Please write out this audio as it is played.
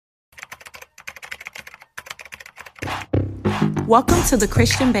Welcome to the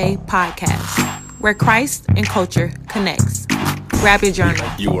Christian Bae podcast, where Christ and culture connects. Grab your journal.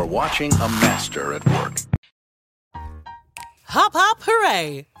 You are watching a master at work. Hop, hop,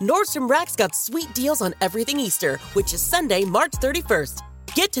 hooray! Nordstrom Rack's got sweet deals on everything Easter, which is Sunday, March 31st.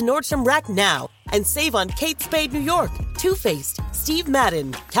 Get to Nordstrom Rack now and save on Kate Spade New York, Too Faced, Steve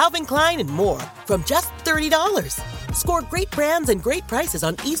Madden, Calvin Klein, and more from just $30. Score great brands and great prices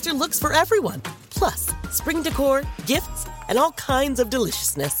on Easter looks for everyone. Plus, spring decor, gifts, and all kinds of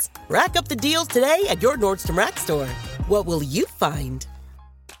deliciousness. Rack up the deals today at your Nordstrom Rack store. What will you find?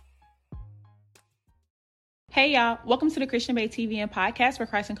 Hey y'all, welcome to the Christian Bae TV and podcast where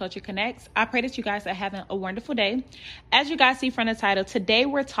Christ and culture connects. I pray that you guys are having a wonderful day. As you guys see from the title, today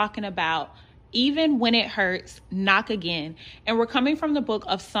we're talking about even when it hurts, knock again. And we're coming from the book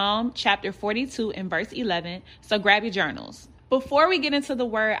of Psalm chapter 42 and verse 11. So grab your journals. Before we get into the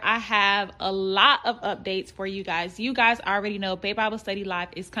word, I have a lot of updates for you guys. You guys already know Bae Bible Study Live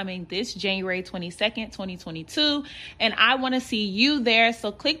is coming this January 22nd, 2022, and I want to see you there.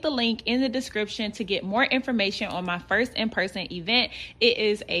 So click the link in the description to get more information on my first in-person event. It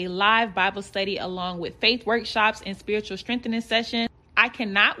is a live Bible study along with faith workshops and spiritual strengthening sessions. I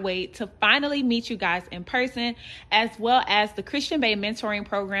cannot wait to finally meet you guys in person, as well as the Christian Bae mentoring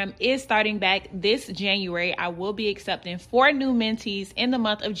program is starting back this January. I will be accepting 4 new mentees in the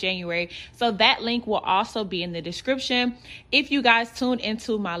month of January. So that link will also be in the description. If you guys tuned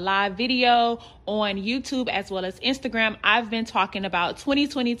into my live video on YouTube as well as Instagram, I've been talking about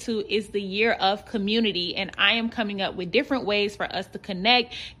 2022 is the year of community, and I am coming up with different ways for us to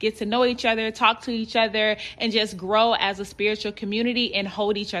connect, get to know each other, talk to each other, and just grow as a spiritual community and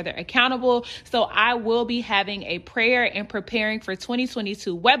hold each other accountable. So I will be having a prayer and preparing for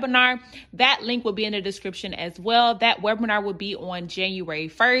 2022 webinar. That link will be in the description as well. That webinar will be on January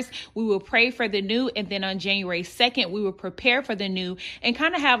 1st. We will pray for the new, and then on January 2nd, we will prepare for the new and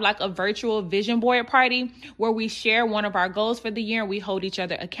kind of have like a virtual vision board party where we share one of our goals for the year and we hold each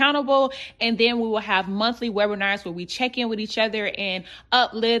other accountable. And then we will have monthly webinars where we check in with each other and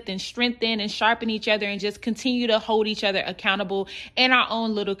uplift and strengthen and sharpen each other and just continue to hold each other accountable in our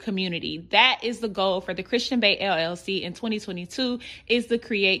own little community. That is the goal for the Christian Bae LLC in 2022, is to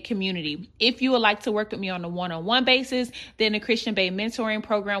create community. If you would like to work with me on a one-on-one basis, then the Christian Bae mentoring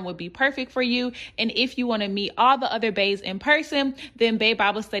program would be perfect for you. And if you want to meet all the other Baes in person, then Bae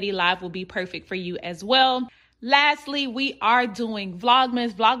Bible Study Live will be perfect for you as well. Lastly, we are doing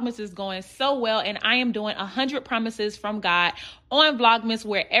Vlogmas. Vlogmas is going so well, and I am doing 100 promises from God on Vlogmas,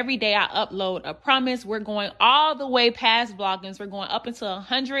 where every day I upload a promise. We're going all the way past Vlogmas. We're going up until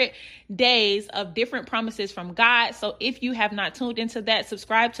 100 days of different promises from God. So if you have not tuned into that,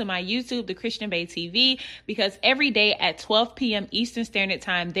 subscribe to my YouTube, the Christian Bae TV, because every day at 12 p.m. Eastern Standard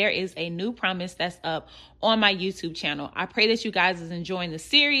Time, there is a new promise that's up on my YouTube channel. I pray that you guys is enjoying the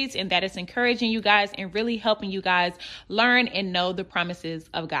series and that it's encouraging you guys and really helping you guys learn and know the promises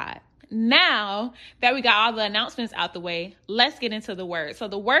of God. Now that we got all the announcements out the way, let's get into the word. So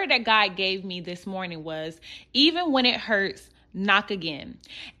the word that God gave me this morning was, even when it hurts, knock again.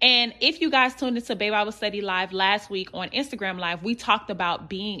 And if you guys tuned into Bae Bible Study Live last week on Instagram Live, we talked about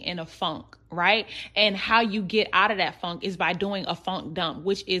being in a funk, right? And how you get out of that funk is by doing a funk dump,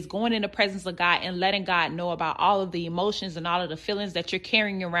 which is going in the presence of God and letting God know about all of the emotions and all of the feelings that you're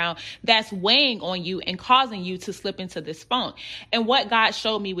carrying around that's weighing on you and causing you to slip into this funk. And what God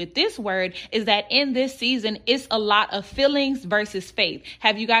showed me with this word is that in this season, it's a lot of feelings versus faith.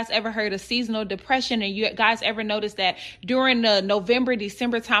 Have you guys ever heard of seasonal depression? And you guys ever noticed that during the November,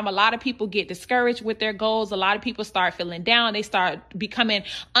 December time, a lot of people get discouraged with their goals. A lot of people start feeling down. They start becoming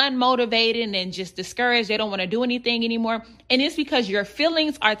unmotivated and just discouraged. They don't want to do anything anymore. And it's because your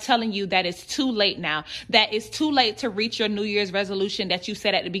feelings are telling you that it's too late now, that it's too late to reach your New Year's resolution that you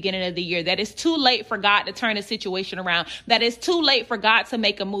set at the beginning of the year, that it's too late for God to turn the situation around, that it's too late for God to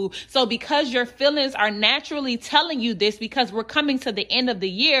make a move. So because your feelings are naturally telling you this, because we're coming to the end of the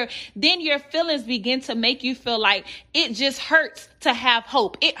year, then your feelings begin to make you feel like it just hurts to have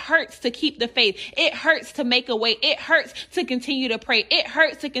hope. It hurts to keep the faith. It hurts to make a way. It hurts to continue to pray. It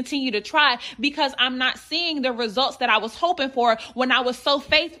hurts to continue to try because I'm not seeing the results that I was hoping for when I was so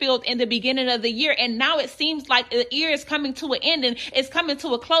faith-filled in the beginning of the year. And now it seems like the year is coming to an end and it's coming to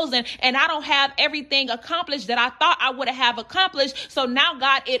a closing, and I don't have everything accomplished that I thought I would have accomplished. So now,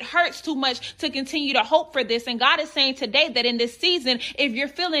 God, it hurts too much to continue to hope for this. And God is saying today that in this season, if you're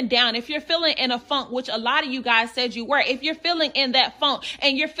feeling down, if you're feeling in a funk, which a lot of you guys said you were, if you're feeling in that funk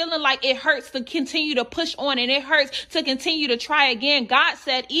and you're feeling like it hurts to continue to push on and it hurts to continue to try again, God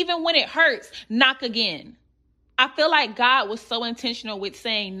said, even when it hurts, knock again. I feel like God was so intentional with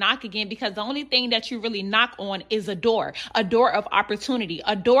saying knock again, because the only thing that you really knock on is a door of opportunity,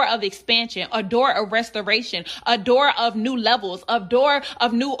 a door of expansion, a door of restoration, a door of new levels, a door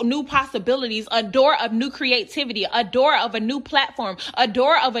of new possibilities, a door of new creativity, a door of a new platform, a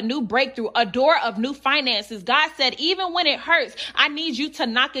door of a new breakthrough, a door of new finances. God said, even when it hurts, I need you to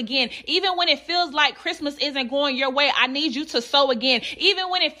knock again. Even when it feels like Christmas isn't going your way, I need you to sow again.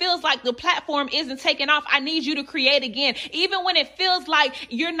 Even when it feels like the platform isn't taking off, I need you to create again. Even when it feels like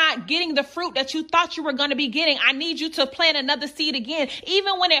you're not getting the fruit that you thought you were going to be getting, I need you to plant another seed again.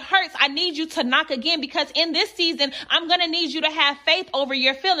 Even when it hurts, I need you to knock again, because in this season, I'm going to need you to have faith over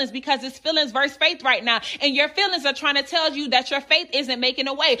your feelings, because it's feelings versus faith right now. And your feelings are trying to tell you that your faith isn't making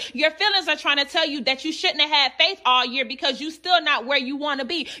a way. Your feelings are trying to tell you that you shouldn't have had faith all year because you're still not where you want to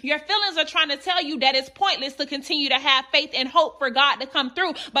be. Your feelings are trying to tell you that it's pointless to continue to have faith and hope for God to come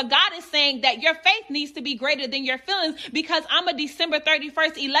through. But God is saying that your faith needs to be greater than your feelings, because I'm a December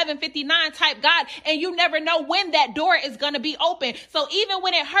 31st, 11:59 type God, and you never know when that door is going to be open. So even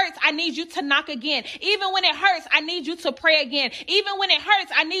when it hurts, I need you to knock again. Even when it hurts, I need you to pray again. Even when it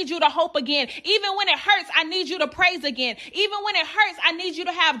hurts, I need you to hope again. Even when it hurts, I need you to praise again. Even when it hurts, I need you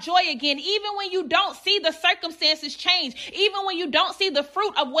to have joy again. Even when you don't see the circumstances change, even when you don't see the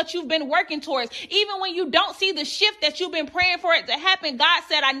fruit of what you've been working towards, even when you don't see the shift that you've been praying for it to happen, God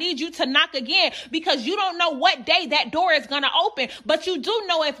said, I need you to knock again, because you don't know what day that door is going to open, but you do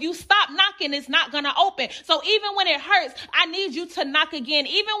know if you stop knocking, it's not going to open. So even when it hurts, I need you to knock again.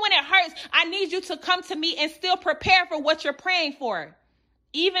 Even when it hurts, I need you to come to me and still prepare for what you're praying for,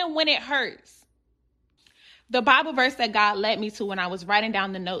 even when it hurts. The Bible verse that God led me to when I was writing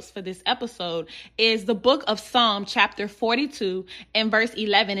down the notes for this episode is the book of Psalm chapter 42 and verse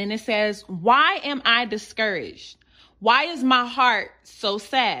 11. And it says, "Why am I discouraged? Why is my heart so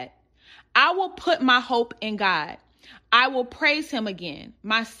sad? I will put my hope in God. I will praise him again,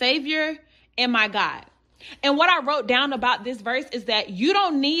 my Savior and my God." And what I wrote down about this verse is that you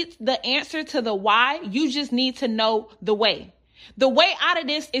don't need the answer to the why. You just need to know the way. The way out of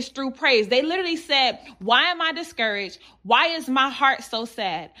this is through praise. They literally said, why am I discouraged? Why is my heart so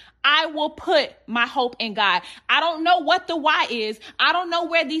sad? I will put my hope in God. I don't know what the why is. I don't know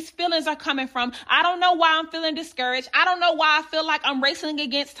where these feelings are coming from. I don't know why I'm feeling discouraged. I don't know why I feel like I'm racing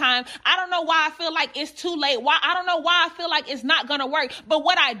against time. I don't know why I feel like it's too late. I don't know why I feel like it's not going to work. But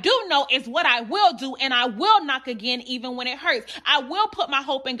what I do know is what I will do, and I will knock again even when it hurts. I will put my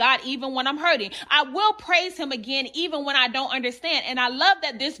hope in God even when I'm hurting. I will praise him again even when I don't understand. And I love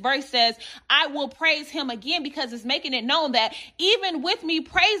that this verse says, I will praise him again, because it's making it known that even with me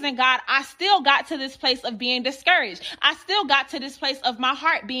praising God, I still got to this place of being discouraged. I still got to this place of my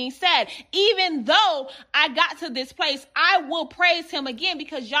heart being sad. Even though I got to this place, I will praise him again,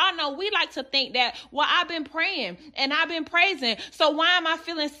 because y'all know we like to think that, well, I've been praying and I've been praising, so why am I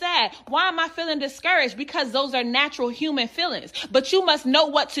feeling sad? Why am I feeling discouraged? Because those are natural human feelings. But you must know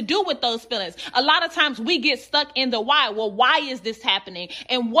what to do with those feelings. A lot of times we get stuck in the why. Well, why is this happening?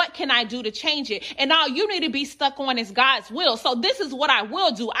 And what can I do to change it? And all you need to be stuck on is God's will. So this is what I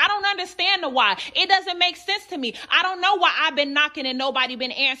will do. I don't understand the why. It doesn't make sense to me. I don't know why I've been knocking and nobody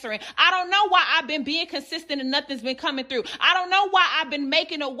been answering. I don't know why I've been being consistent and nothing's been coming through. I don't know why I've been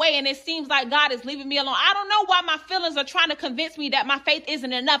making a way and it seems like God is leaving me alone. I don't know why my feelings are trying to convince me that my faith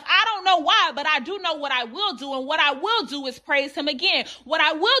isn't enough. I don't know why, but I do know what I will do. And what I will do is praise him again. What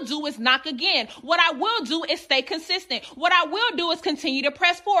I will do is knock again. What I will do is stay consistent. What I will do is continue to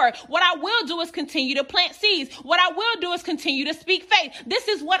press forward. What I will do is continue to plant seeds. What I will do is continue to speak faith. This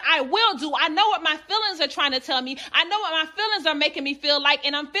is what I will do. I know what my feelings are trying to tell me. I know what my feelings are making me feel like,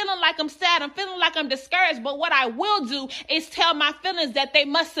 and I'm feeling like I'm sad. I'm feeling like I'm discouraged. But what I will do is tell my feelings that they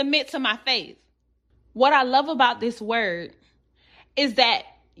must submit to my faith. What I love about this word is that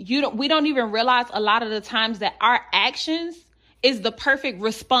we don't even realize a lot of the times that our actions is the perfect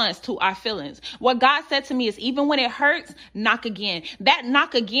response to our feelings. What God said to me is, even when it hurts, knock again. That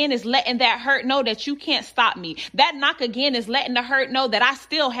knock again is letting that hurt know that you can't stop me. That knock again is letting the hurt know that I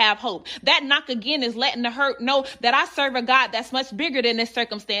still have hope. That knock again is letting the hurt know that I serve a God that's much bigger than this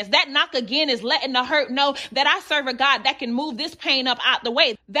circumstance. That knock again is letting the hurt know that I serve a God that can move this pain up out the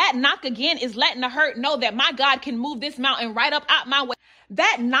way. That knock again is letting the hurt know that my God can move this mountain right up out my way.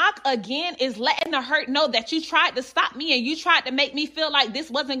 That knock again is letting the hurt know that you tried to stop me and you tried to make me feel like this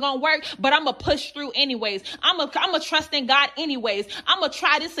wasn't going to work, but I'm going to push through anyways. I'm going to trust in God anyways. I'm going to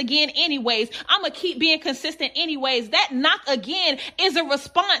try this again anyways. I'm going to keep being consistent anyways. That knock again is a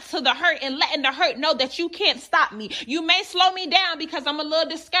response to the hurt and letting the hurt know that you can't stop me. You may slow me down because I'm a little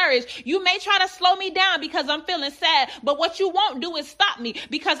discouraged. You may try to slow me down because I'm feeling sad, but what you won't do is stop me,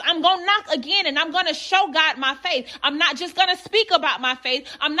 because I'm going to knock again and I'm going to show God my faith. I'm not just going to speak about my faith.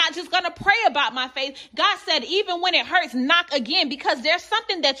 I'm not just going to pray about my faith. God said, even when it hurts, knock again, because there's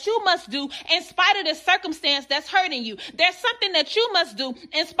something that you must do in spite of the circumstance that's hurting you. There's something that you must do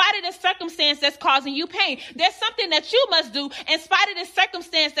in spite of the circumstance that's causing you pain. There's something that you must do in spite of the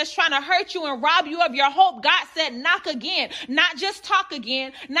circumstance that's trying to hurt you and rob you of your hope. God said, knock again, not just talk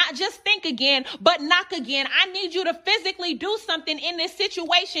again, not just think again, but knock again. I need you to physically do something in this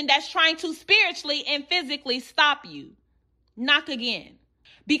situation that's trying to spiritually and physically stop you. Knock again.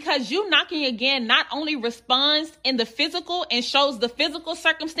 Because you knocking again not only responds in the physical and shows the physical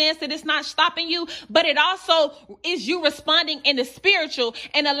circumstance that it's not stopping you, but it also is you responding in the spiritual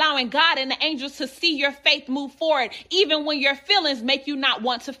and allowing God and the angels to see your faith move forward, even when your feelings make you not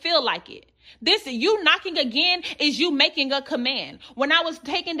want to feel like it. This, you knocking again, is you making a command. When I was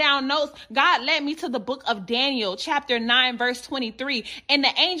taking down notes, God led me to the book of Daniel, chapter 9, verse 23. And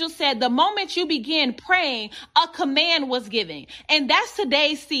the angel said, the moment you begin praying, a command was given. And that's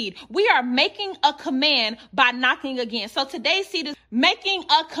today's seed. We are making a command by knocking again. So today's seed is making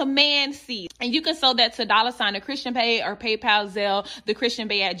a command seed. And you can sow that to $ the Christian Pay or PayPal, Zelle,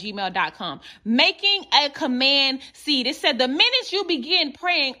 thechristianbay@gmail.com. Making a command seed. It said the minute you begin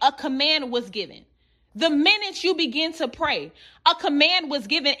praying, a command was given. The minute you begin to pray, a command was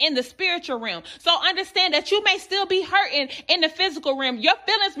given in the spiritual realm. So understand that you may still be hurting in the physical realm. Your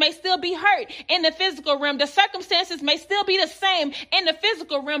feelings may still be hurt in the physical realm. The circumstances may still be the same in the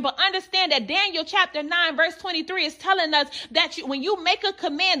physical realm. But understand that Daniel chapter 9 verse 23 is telling us that when you make a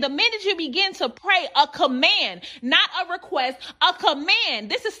command, the minute you begin to pray, a command, not a request, a command.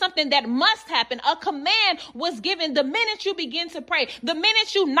 This is something that must happen. A command was given the minute you begin to pray. The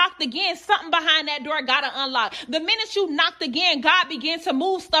minute you knocked again, something behind that door got to unlock. The minute you knocked again, God began to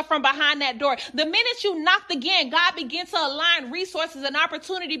move stuff from behind that door. The minute you knocked again, God began to align resources and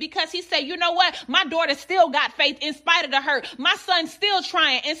opportunity, because he said, you know what? My daughter still got faith in spite of the hurt. My son's still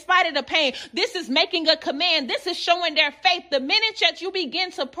trying in spite of the pain. This is making a command. This is showing their faith. The minute that you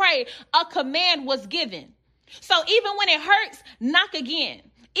begin to pray, a command was given. So even when it hurts, knock again.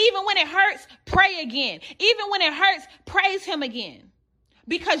 Even when it hurts, pray again. Even when it hurts, praise him again.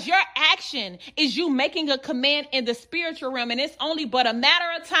 Because your action is you making a command in the spiritual realm. And it's only but a matter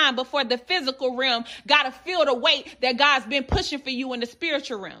of time before the physical realm got to feel the weight that God's been pushing for you in the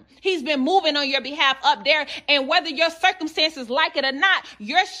spiritual realm. He's been moving on your behalf up there. And whether your circumstances like it or not,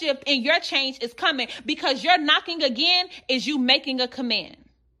 your shift and your change is coming, because your knocking again is you making a command.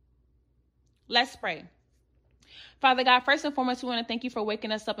 Let's pray. Father God, first and foremost, we want to thank you for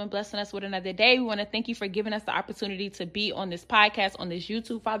waking us up and blessing us with another day. We want to thank you for giving us the opportunity to be on this podcast, on this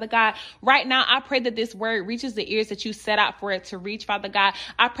YouTube, Father God. Right now, I pray that this word reaches the ears that you set out for it to reach, Father God.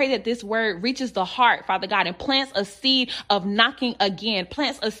 I pray that this word reaches the heart, Father God, and plants a seed of knocking again,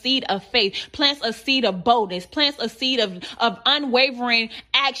 plants a seed of faith, plants a seed of boldness, plants a seed of unwavering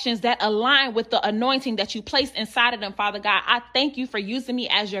actions that align with the anointing that you placed inside of them, Father God. I thank you for using me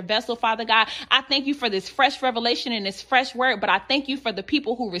as your vessel, Father God. I thank you for this fresh revelation and this fresh word, but I thank you for the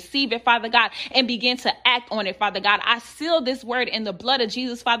people who receive it, Father God, and begin to act on it, Father God. I seal this word in the blood of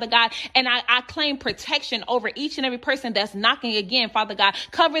Jesus, Father God, and I claim protection over each and every person that's knocking again, Father God.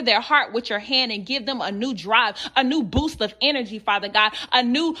 Cover their heart with your hand and give them a new drive, a new boost of energy, Father God, a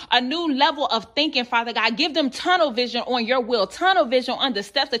new level of thinking, Father God. Give them tunnel vision on your will, tunnel vision on the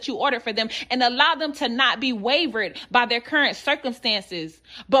steps that you ordered for them, and allow them to not be wavered by their current circumstances,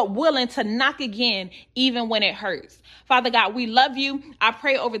 but willing to knock again, even when it hurts. Father God, we love you. I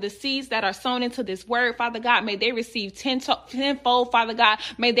pray over the seeds that are sown into this word, Father God. May they receive tenfold, Father God.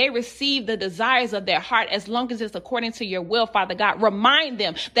 May they receive the desires of their heart as long as it's according to your will, Father God. Remind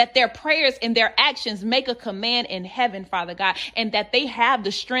them that their prayers and their actions make a command in heaven, Father God, and that they have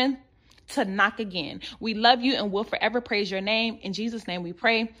the strength to knock again. We love you and will forever praise your name. In Jesus' name we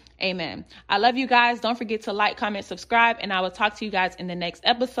pray. Amen. I love you guys. Don't forget to like, comment, subscribe, and I will talk to you guys in the next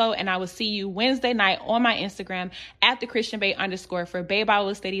episode. And I will see you Wednesday night on my Instagram at @thechristianbay_ for Bay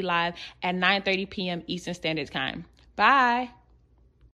Bible Study Live at 9:30 p.m. Eastern Standard Time. Bye.